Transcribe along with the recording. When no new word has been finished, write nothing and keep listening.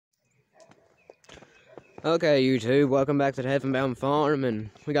Okay, YouTube, welcome back to the Heaven Bound Farm,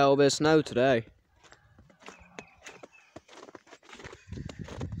 and we got a little bit of snow today.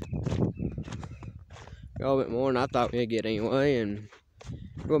 Got a little bit more than I thought we'd get anyway, and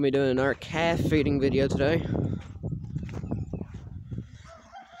we're going to be doing our calf feeding video today.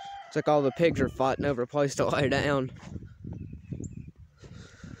 It's like all the pigs are fighting over a place to lay down.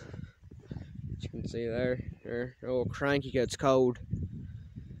 As you can see there, they're a little cranky because it's cold.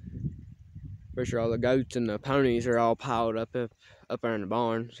 Pretty sure all the goats and the ponies are all piled up there in the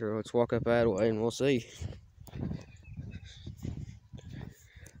barn, so let's walk up that way and we'll see.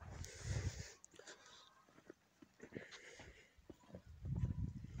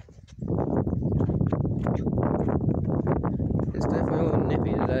 It's definitely a little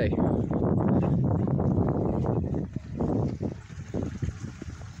nippy today.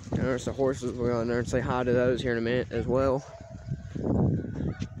 There's the horses. We'll go in there and say hi to those here in a minute as well.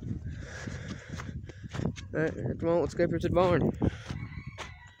 Alright, come on, let's go up here to the barn.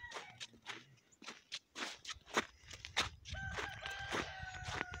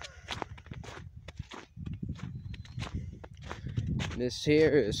 This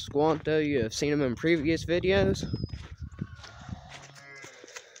here is Squanto. You have seen him in previous videos.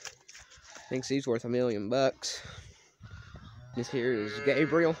 Thinks he's worth $1 million. This here is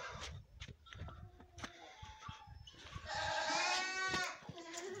Gabriel.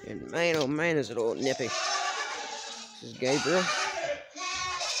 And man, oh man, is it all nippy. This is Gabriel.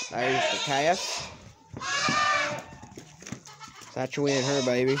 There's the calf. That's your win, her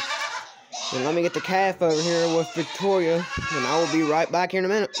baby. And let me get the calf over here with Victoria, and I will be right back here in a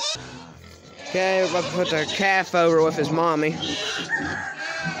minute. Okay, we're about to put the calf over with his mommy.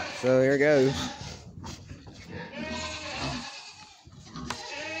 So here goes.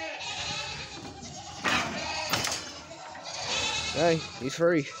 Hey, he's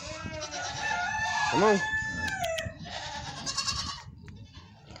free. Come on.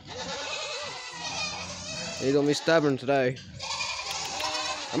 He's gonna be stubborn today.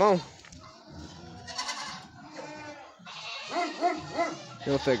 Come on.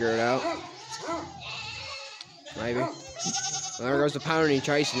 He'll figure it out. Maybe. Well, there goes the pony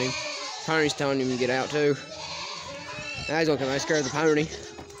chasing him. Pony's telling him to get out too. Now he's looking nice, scared of the pony.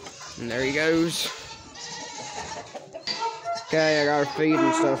 And there he goes. Okay, I got her feed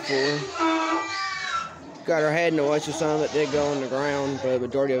and stuff for her. Got her head in the way, so some of it did go on the ground, but the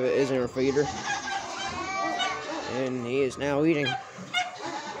majority of it is in her feeder. And he is now eating.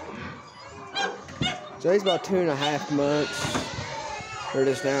 So he's about 2.5 months. Or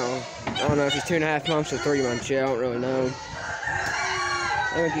just now. I don't know if he's 2.5 months or 3 months yet. I don't really know.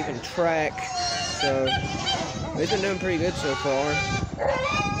 I'm keeping track. So he's been doing pretty good so far.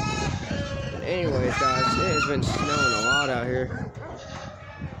 But anyways, guys, it has been snowing a lot out here.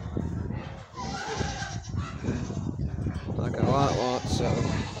 Like a lot. So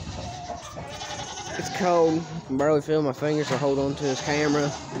it's cold. I can barely feel my fingers to hold on to this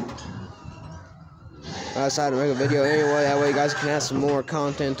camera. I decided to make a video anyway, that way you guys can have some more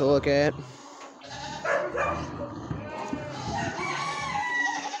content to look at.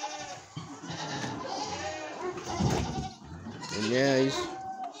 And yeah, you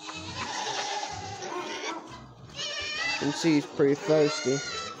can see he's pretty thirsty.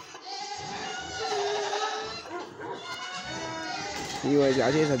 Anyways,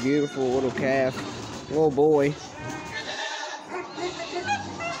 guys, he's a beautiful little calf, little boy.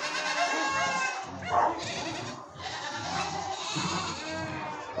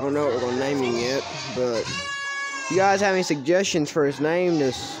 I don't know what we're going to name him yet, but if you guys have any suggestions for his name,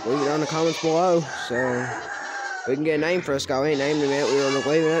 just leave it down in the comments below, so we can get a name for this guy. We ain't named him yet. We're going to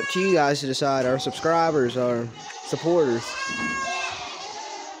leave it up to you guys to decide, our subscribers, our supporters.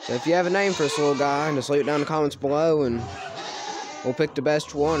 So if you have a name for this little guy, just leave it down in the comments below, and we'll pick the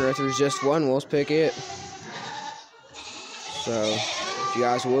best one, or if there's just one, we'll just pick it. So, if you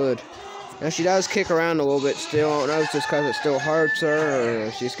guys would. Now, she does kick around a little bit still. I don't know if it's just because it still hurts her, or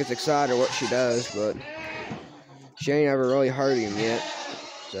if she just gets excited or what she does, but she ain't ever really hurt him yet,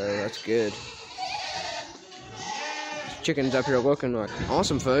 so that's good. This chicken's up here looking like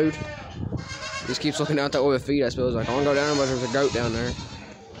awesome food. He just keeps looking out that way with feed, I suppose. Like, I want to go down, but there's a goat down there.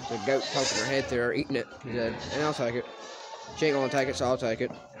 There's a goat poking her head through her, eating it. He said, and I'll take it. She ain't gonna take it, so I'll take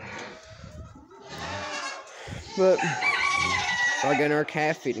it. But I'll get our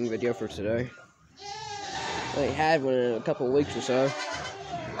calf feeding video for today. I ain't had one in a couple of weeks or so.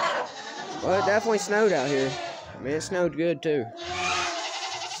 Well, it definitely snowed out here. I mean, it snowed good too.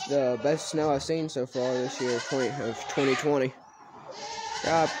 It's the best snow I've seen so far this year of 2020.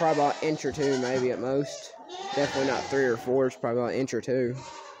 Probably about an inch or two, maybe at most. Definitely not 3 or 4. It's probably about an inch or 2.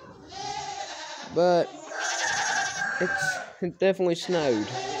 But It definitely snowed.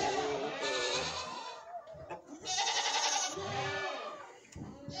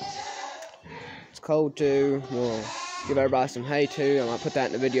 It's cold too. We'll give everybody some hay too. I might put that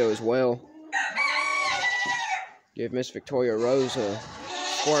in the video as well. Give Miss Victoria Rose a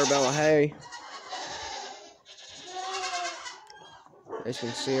square bale of hay. As you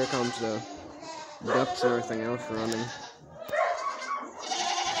can see, here comes the ducks and everything else running.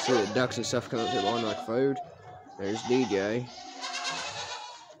 See the ducks and stuff coming up to the barn like food. There's DJ.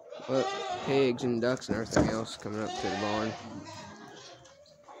 But pigs and ducks and everything else coming up to the barn.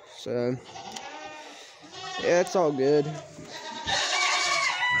 So, yeah, it's all good.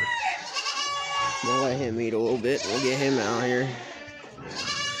 We'll let him eat a little bit. We'll get him out here.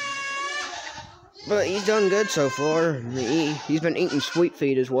 But he's done good so far. He's been eating sweet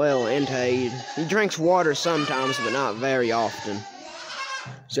feed as well and hay. He drinks water sometimes, but not very often.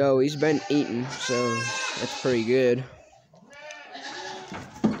 So he's been eating, so that's pretty good.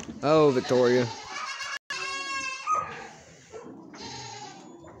 Oh, Victoria.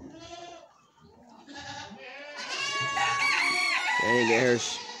 And he get her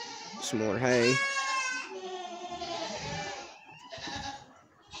some more hay.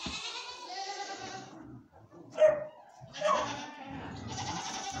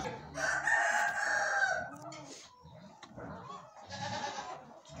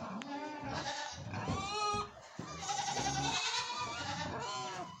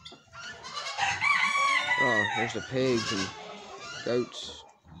 Oh, there's the pigs and goats.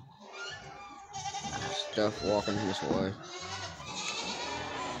 Stuff walking this way.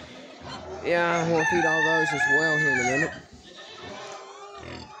 Yeah, we'll feed all those as well here in a minute.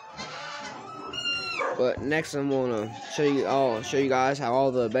 But next I'm gonna show you guys how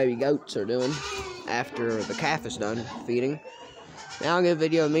all the baby goats are doing after the calf is done feeding. Now I'll get a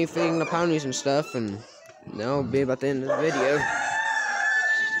video of me feeding the ponies and stuff, and that'll be about the end of the video.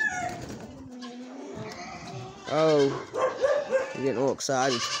 Oh, I'm getting a little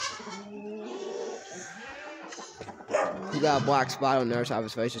excited. He got a black spot on the other side of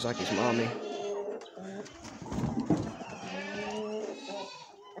his face, just like his mommy.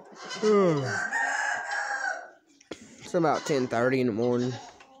 It's about 10:30 in the morning,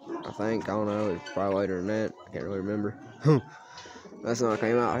 I think. I don't know. It's probably later than that. I can't really remember. That's when I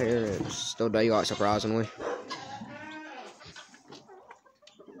came out here. It's still daylight, surprisingly.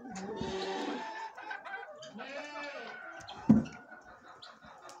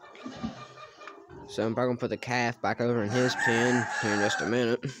 So I'm probably going to put the calf back over in his pen here in just a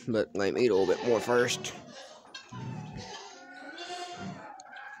minute, but let him eat a little bit more first.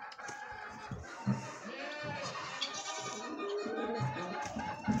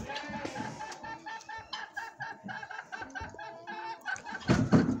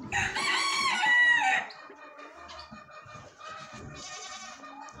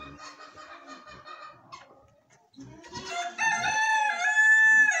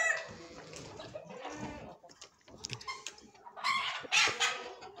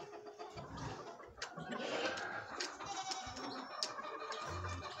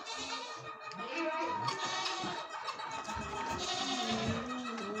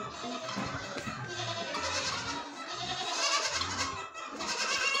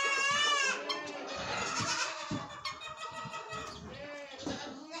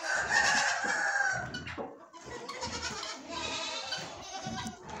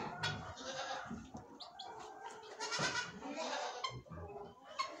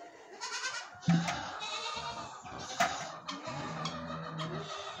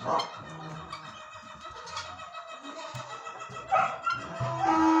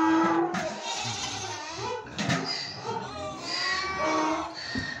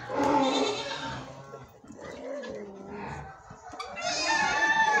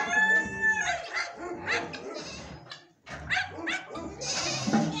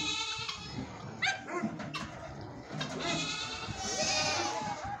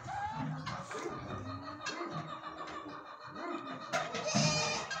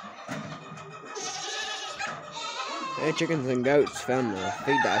 Hey, chickens and goats found the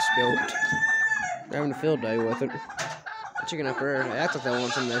feed that I spilled. They're having a field day with it. The chicken up there, they act like they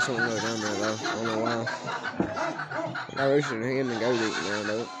want some of this, so we'll go down there though. I don't know why. I wish him and the goat eating there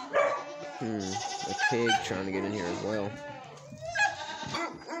though. The pig trying to get in here as well.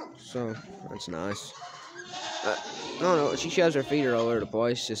 So, that's nice. No, she shoves her feeder all over the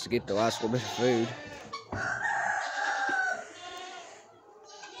place just to get the last little bit of food.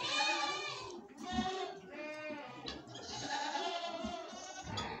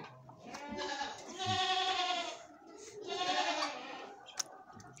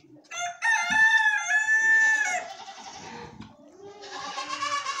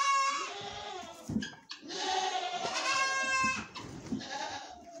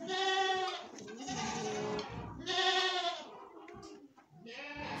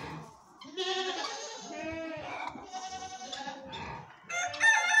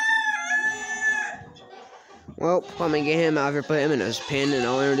 Well, let me get him out of here, put him in his pen, and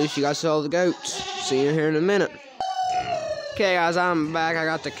I'll introduce you guys to all the goats. See you here in a minute. Okay, guys, I'm back. I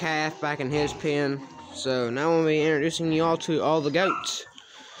got the calf back in his pen. So now I'll be introducing you all to all the goats.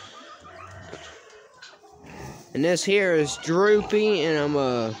 And this here is Droopy, and I'm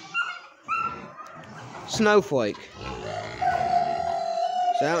a Snowflake.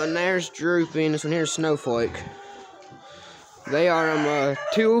 So that one there's Droopy, and this one here's Snowflake. They are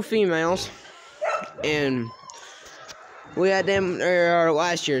two females, and we had them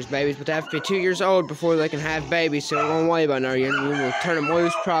last year's babies, but they have to be 2 years old before they can have babies, so we're going to wait about another year. We will turn them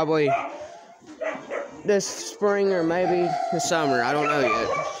loose probably this spring or maybe this summer. I don't know yet.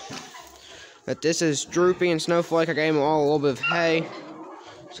 But this is Droopy and Snowflake. I gave them all a little bit of hay.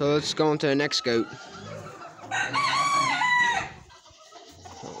 So let's go on to the next goat.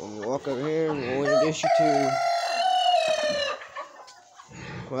 We'll walk over here and we'll introduce you to...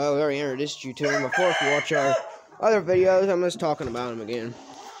 Well, we already introduced you to him before. If you watch our other videos, I'm just talking about him again.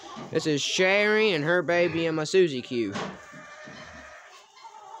 This is Sherry and her baby and my Susie Q.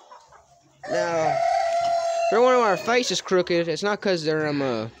 Now, if they're one of our faces crooked, it's not because they're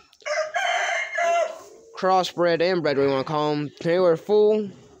crossbred, inbred, we want to call them. They were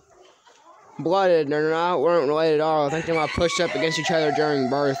full-blooded. Weren't related at all. I think they might have pushed up against each other during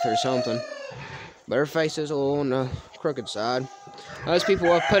birth or something. But her face is a little on the crooked side. Most people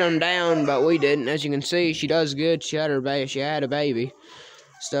have put them down, but we didn't. As you can see, she does good. She had a baby.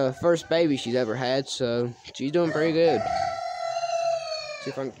 It's the first baby she's ever had, so she's doing pretty good.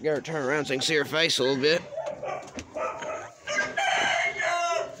 See if I can get her to turn around so you can see her face a little bit.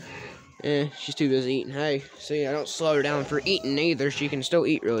 She's too busy eating hay. See, I don't slow her down for eating either. She can still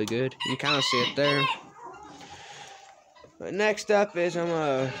eat really good. You can kind of see it there. But next up is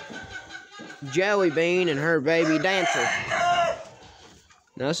Jelly Bean and her baby Dancer.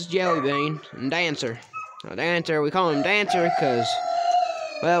 Now this is Jelly Bean and Dancer. Now Dancer, we call him Dancer because,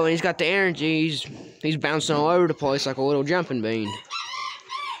 well, when he's got the energy, he's bouncing all over the place like a little jumping bean.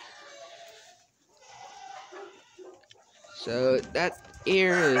 So that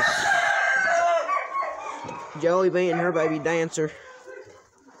here is Jelly Bean and her baby Dancer.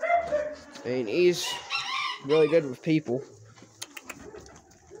 And he's really good with people.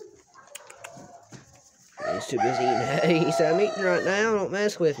 He's too busy eating hay. He said, I'm eating right now, don't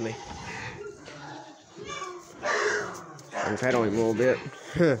mess with me. I'm fed on him a little bit.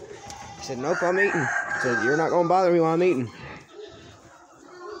 He said, nope, I'm eating. He said, you're not going to bother me while I'm eating.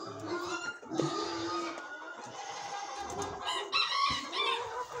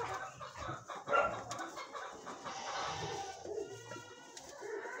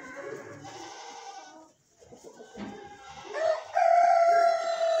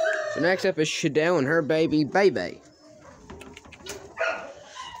 So next up is Shadell and her baby Bebe.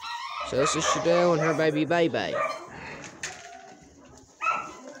 So this is Shadell and her baby Bebe.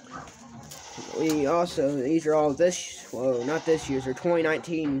 These are all not this year's, they're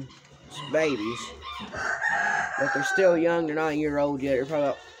 2019 babies. But they're still young, they're not a year old yet. They're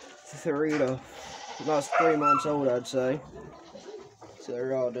probably about 3 months old, I'd say. So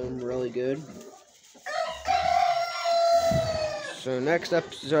they're all doing really good. So next up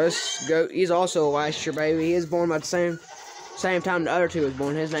is this goat. He's also a last year baby. He is born by the same time the other two was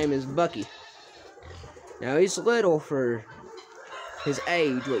born. His name is Bucky. Now he's little for his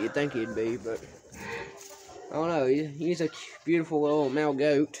age, what you'd think he'd be, but I don't know. He's a beautiful little male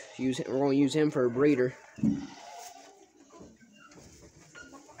goat. We're going to use him for a breeder.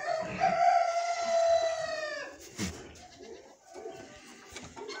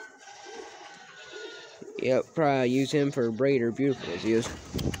 Yep, probably use him for a breeder, beautiful as he is.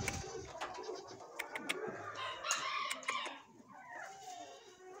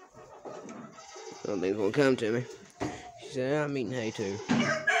 I don't think he's gonna come to me. She said, I'm eating hay too.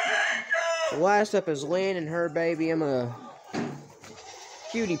 So last up is Lynn and her baby,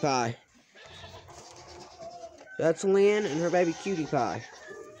 Cutie Pie. That's Lynn and her baby Cutie Pie.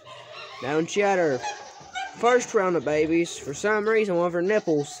 Now when she had her first round of babies, for some reason one of her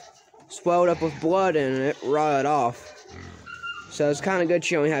nipples swelled up with blood and it rotted off. So it's kind of good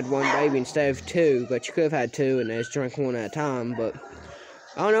she only had one baby instead of two, but she could have had two and they just drank one at a time, but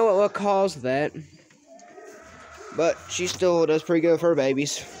I don't know what caused that. But she still does pretty good with her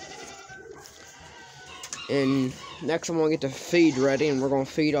babies. And next I'm going to get the feed ready and we're going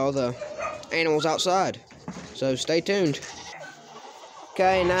to feed all the animals outside. So stay tuned.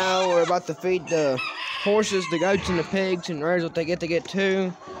 Okay, now we're about to feed the horses, the goats, and the pigs, and there's what they get. They get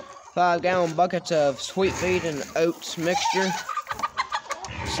 2 5-gallon buckets of sweet feed and oats mixture.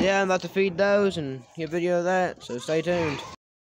 So yeah, I'm about to feed those and get a video of that, so stay tuned.